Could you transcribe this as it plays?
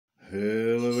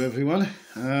Hello everyone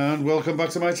and welcome back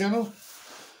to my channel.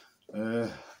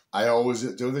 I always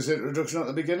do this introduction at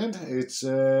the beginning. It's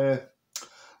a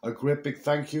great big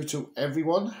thank you to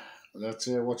everyone that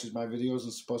watches my videos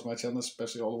and supports my channel,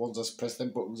 especially all the ones that press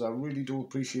them buttons. I really do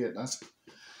appreciate that.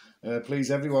 Please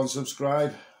everyone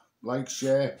subscribe, like,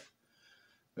 share,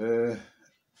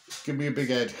 give me a big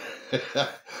head.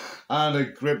 And a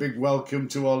great big welcome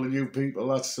to all the new people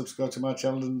that subscribe to my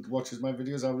channel and watches my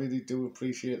videos. I really do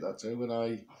appreciate that too. And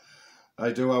I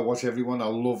watch everyone. I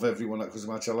love everyone that comes to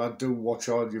my channel. I do watch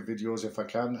all your videos if I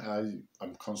can.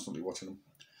 I'm constantly watching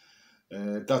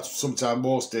them. That's sometimes,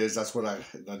 most days, that's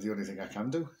the only thing I can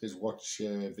do is watch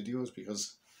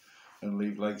videos and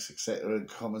leave likes, etc. and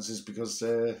comments, is because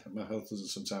my health doesn't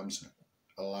sometimes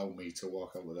allow me to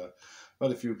walk out with that.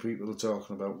 But a few people are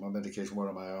talking about my medication, what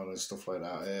am I on and stuff like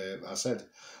that. I said,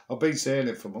 I've been saying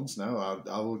it for months now.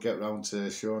 I will get round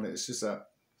to showing it. It's just that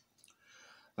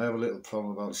I have a little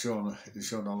problem about showing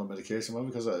all the medication, well,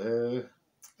 because I'm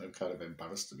kind of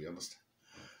embarrassed, to be honest,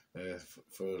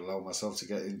 for allowing myself to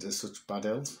get into such bad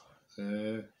health.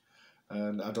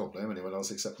 And I don't blame anyone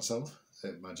else except myself.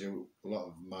 Mind you, a lot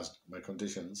of my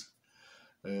conditions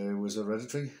was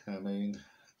hereditary. I mean,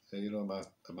 you know, my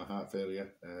heart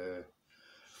failure,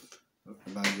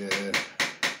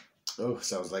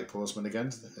 sounds like postman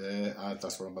again.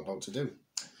 That's what I'm about to do.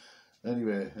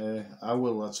 Anyway, I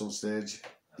will at some stage,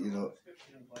 you know,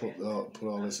 put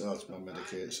all this out my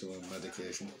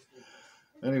medication.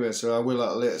 Anyway, so I will at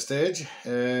a later stage.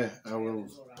 I will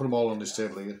put them all on this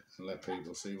table here and let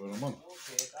people see what I'm on.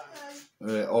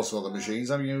 Also the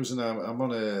machines I'm using. I've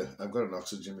got an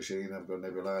oxygen machine. I've got a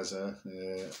nebulizer.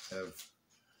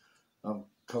 I'm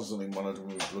constantly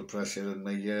monitoring my blood pressure and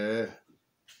my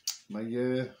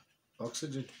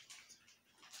oxygen.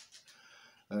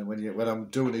 And when I'm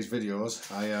doing these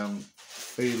videos, I am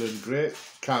feeling great.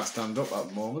 Can't stand up at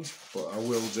the moment, but I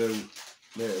will do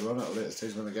later on at a later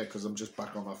stage when I get, because I'm just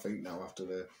back on my feet now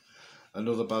after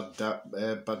another bad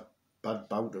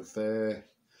bout of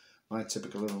my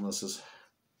typical illnesses.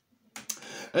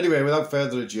 Anyway, without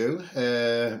further ado,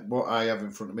 what I have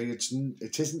in front of me, it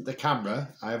isn't the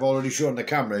camera. I have already shown the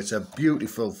camera. It's a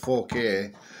beautiful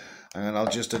 4K, and I'll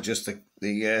just adjust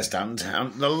the stand.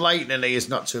 And the lighting is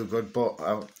not too good, but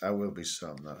I will be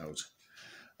sorting that out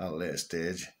at a later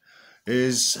stage.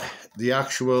 Is the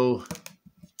actual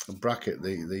bracket,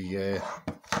 the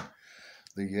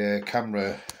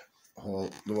camera hole,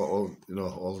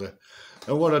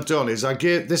 and what I've done is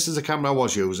this is the camera I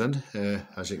was using.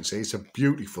 As you can see, it's a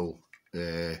beautiful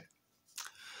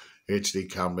HD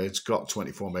camera. It's got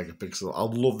 24 megapixel. I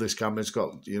love this camera. It's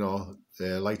got, you know,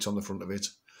 lights on the front of it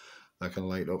that can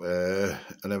light up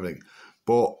and everything.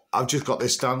 But I've just got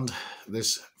this stand,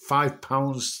 this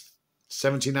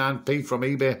 £5.79 from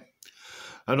eBay.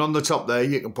 And on the top there,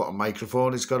 you can put a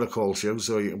microphone. It's got a call shoe,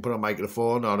 so you can put a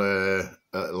microphone or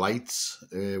lights,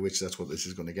 which that's what this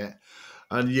is going to get.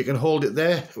 And you can hold it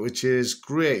there, which is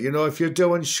great. You know, if you're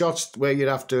doing shots where you'd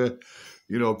have to,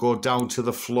 you know, go down to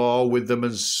the floor with them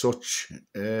and such,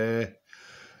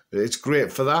 it's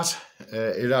great for that.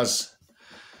 It has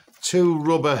two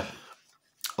rubber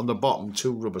on the bottom,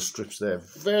 two rubber strips there.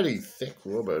 Very thick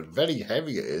rubber, very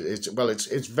heavy. It's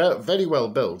very well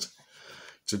built.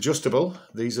 It's adjustable.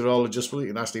 These are all adjustable.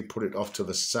 You can actually put it off to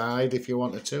the side if you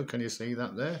wanted to. Can you see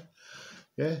that there?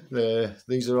 Yeah,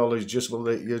 these are all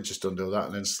adjustable. You just undo that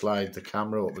and then slide the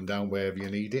camera up and down wherever you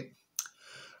need it.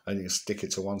 And you can stick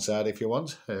it to one side if you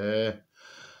want.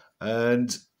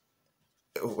 And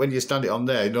when you stand it on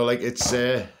there, you know, like it's,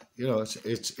 you know,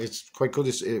 it's quite good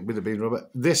with it being rubber.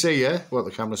 This here, what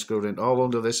the camera screwed in, all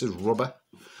under this is rubber.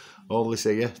 All this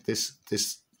here, this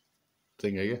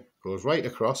thing here goes right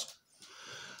across.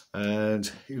 And,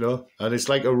 you know, and it's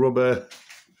like a rubber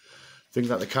thing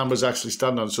that the camera's actually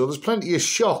stand on. So there's plenty of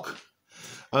shock.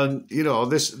 And, you know,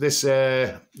 this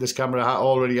camera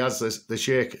already has the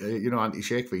shake, you know,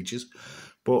 anti-shake features.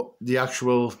 But the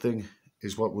actual thing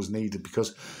is what was needed,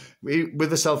 because with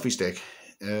the selfie stick,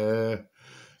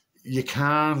 you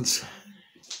can't,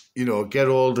 you know, get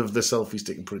hold of the selfie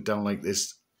stick and put it down like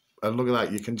this. And look at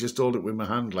that, you can just hold it with my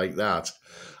hand like that.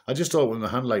 I just hold it with my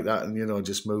hand like that and, you know,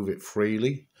 just move it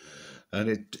freely.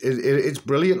 And it's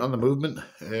brilliant on the movement.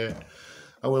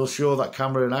 I will show that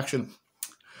camera in action.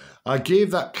 I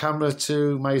gave that camera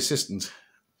to my assistant,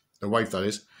 the wife that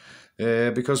is,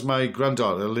 because my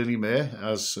granddaughter, Lily May,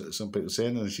 as some people are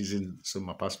saying, and she's in some of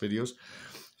my past videos,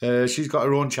 she's got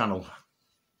her own channel.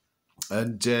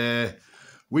 And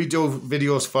we do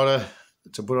videos for her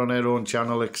to put on her own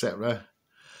channel, etc.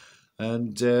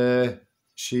 And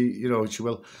she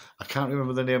will. I can't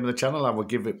remember the name of the channel. I will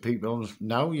give it people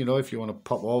now, if you want to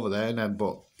pop over there and then,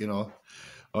 but,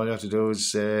 all you have to do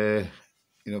is,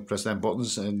 press them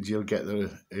buttons and you'll get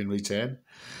the in return.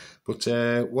 But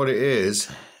what it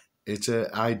is, it's an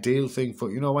ideal thing for,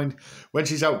 when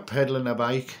she's out pedaling her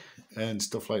bike and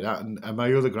stuff like that, and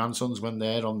my other grandsons, when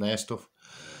they're on their stuff,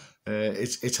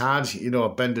 it's hard,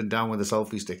 bending down with a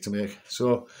selfie stick to make.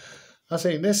 So I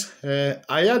seen this.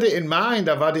 I had it in mind.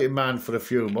 I've had it in mind for a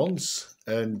few months,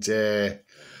 and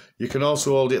you can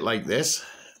also hold it like this.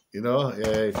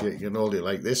 If you can hold it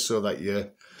like this, so that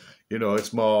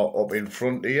it's more up in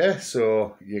front of you,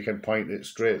 so you can point it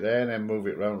straight there and then move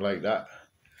it around like that.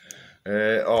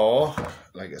 Or,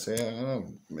 like I say,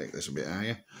 I'll make this a bit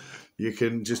higher. You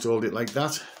can just hold it like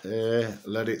that,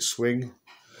 let it swing,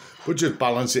 but just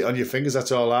balance it on your fingers.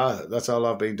 That's all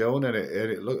I've been doing, and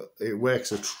it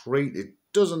works a treat. It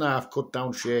doesn't half cut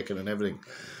down shaking and everything.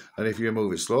 And if you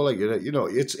move it slow, like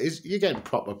you get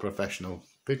proper professional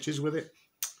pictures with it.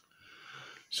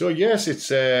 So yes,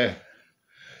 it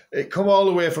come all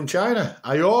the way from China.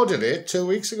 I ordered it 2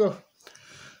 weeks ago,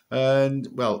 and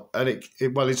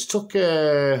it's took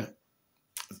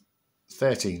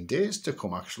 13 days to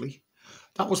come, actually.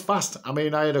 That was fast. I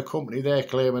mean, I had a company there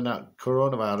claiming that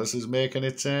coronavirus is making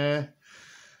it,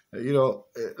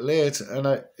 late,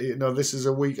 and this is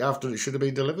a week after it should have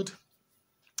been delivered.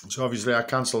 So obviously I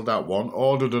cancelled that one,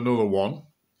 ordered another one.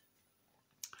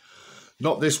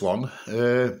 Not this one.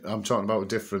 I'm talking about a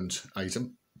different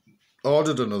item.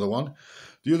 Ordered another one.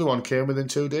 The other one came within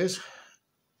 2 days.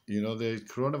 The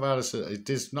coronavirus, it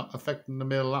is not affecting the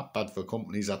mail that bad for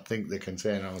companies that think they can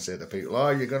turn around and say to people, oh,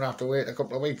 you're going to have to wait a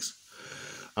couple of weeks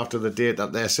after the date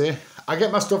that they say. I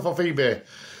get my stuff off eBay.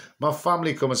 My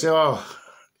family come and say, oh,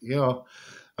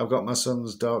 I've got my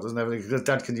sons, daughters and everything.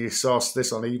 Dad, can you source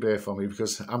this on eBay for me?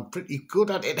 Because I'm pretty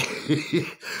good at it.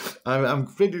 I'm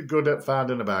pretty good at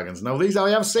finding the bargains. Now, these, I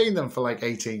have seen them for like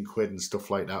 18 quid and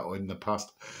stuff like that in the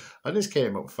past. And this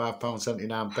came up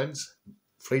 £5.79.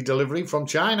 Free delivery from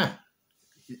China.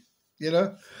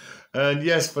 And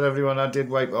yes, for everyone, I did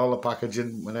wipe all the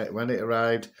packaging when it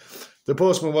arrived. The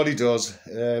postman, what he does,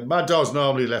 my door's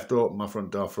normally left open, my front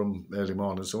door, from early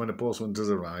morning. So when the postman does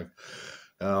arrive,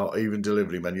 even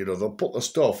delivery men, they'll put the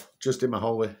stuff just in my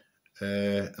hallway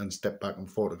and step back and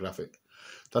photograph it.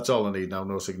 That's all I need now,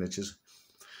 no signatures.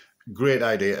 Great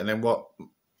idea. And then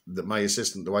my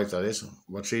assistant, the wife that is,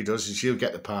 what she does is she'll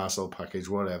get the parcel package,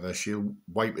 whatever. She'll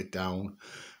wipe it down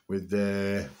with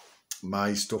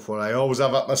my stuff, what I always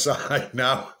have at my side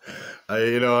now.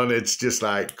 And it's just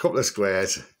like a couple of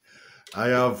squares. I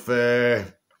have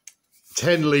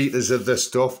 10 litres of this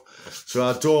stuff, so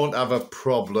I don't have a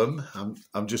problem.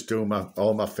 I'm just doing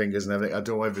all my fingers and everything. I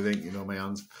do everything, my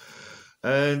hands.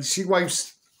 And she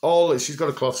wipes she's got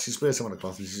a cloth, she sprays some on a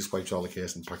cloth and she just wipes all the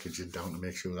case and packaging down to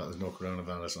make sure that there's no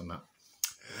coronavirus on that.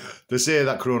 They say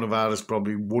that coronavirus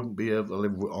probably wouldn't be able to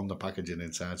live on the packaging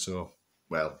inside, so,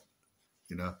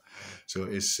 so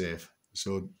it is safe.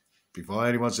 So before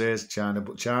anyone says China,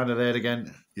 but China there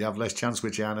again, you have less chance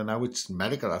with China now. It's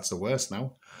America, that's the worst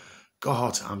now.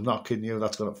 God, I'm not kidding you,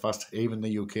 that's gone up fast, even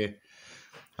the UK.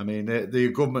 I mean,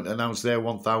 the government announced their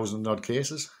 1,000 odd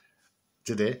cases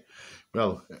today.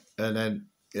 Well, and then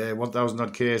 1,000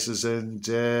 odd cases, and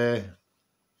I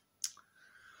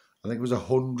think it was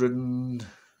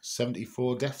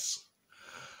 174 deaths.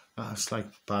 That's like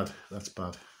bad. That's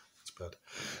bad. That's bad.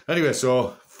 Anyway,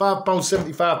 so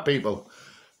 £5.75, people.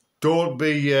 Don't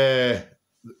be,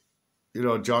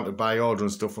 jaunted by ordering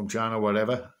stuff from China or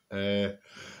whatever.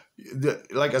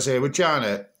 Like I say, with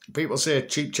China, people say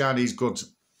cheap Chinese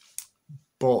goods,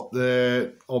 but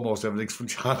almost everything's from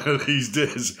China these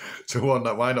days. So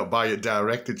why not buy it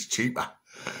direct? It's cheaper.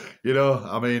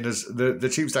 I mean, the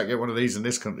cheapest I get one of these in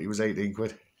this country was 18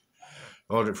 quid.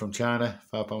 Ordered it from China,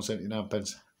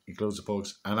 £5.79, includes the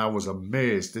post. And I was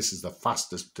amazed. This is the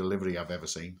fastest delivery I've ever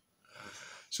seen.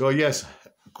 So yes,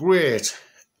 great.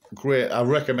 I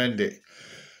recommend it.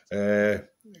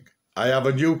 I have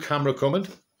a new camera coming.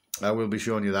 I will be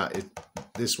showing you that.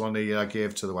 This one here I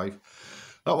gave to the wife.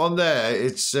 That one there,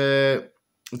 it's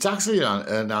actually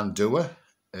an Anduwa.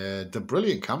 They're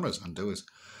brilliant cameras, Anduwas.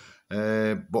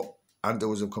 But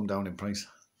Anduwas have come down in price.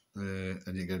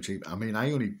 And you get cheap. I mean,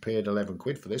 I only paid 11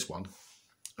 quid for this one.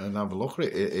 And have a look at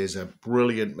it. It is a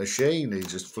brilliant machine. You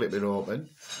just flip it open.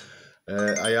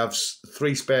 I have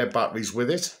 3 spare batteries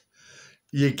with it.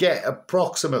 You get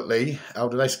approximately,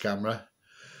 out of this camera,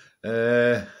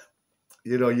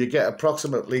 you get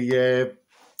approximately,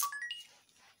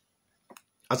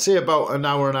 I'd say about an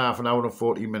hour and a half, an hour and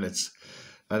 40 minutes.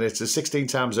 And it's a 16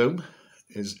 times zoom.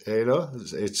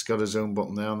 It's got a zoom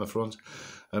button there on the front.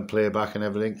 and playback and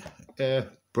everything.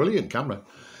 Brilliant camera.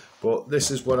 But this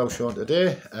is what I've shown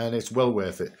today, and it's well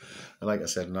worth it. And like I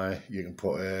said, now you can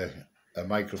put a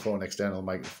microphone, external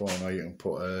microphone, or you can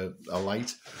put a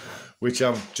light, which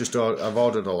I've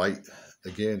ordered a light.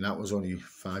 Again, that was only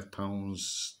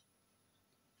 £5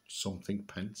 something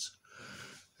pence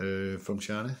from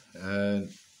China. And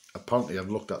apparently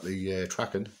I've looked at the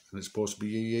tracking, and it's supposed to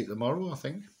be tomorrow, I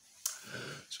think.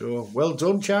 So well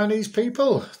done, Chinese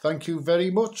people. Thank you very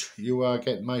much. You are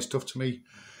getting my stuff to me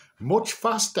much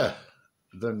faster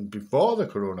than before the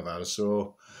coronavirus.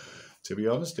 So to be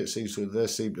honest, they seem to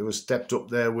have stepped up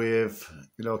there with,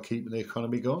 you know, keeping the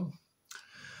economy going.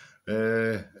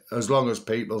 As long as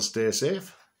people stay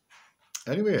safe.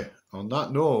 Anyway, on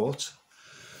that note,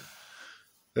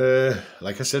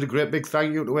 like I said, a great big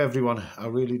thank you to everyone. I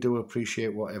really do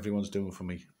appreciate what everyone's doing for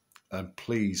me. And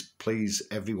please, please,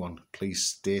 everyone, please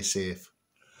stay safe.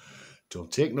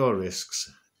 Don't take no risks.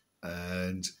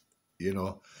 And, you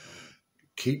know,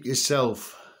 keep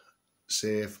yourself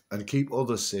safe and keep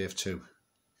others safe too.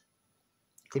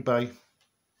 Goodbye.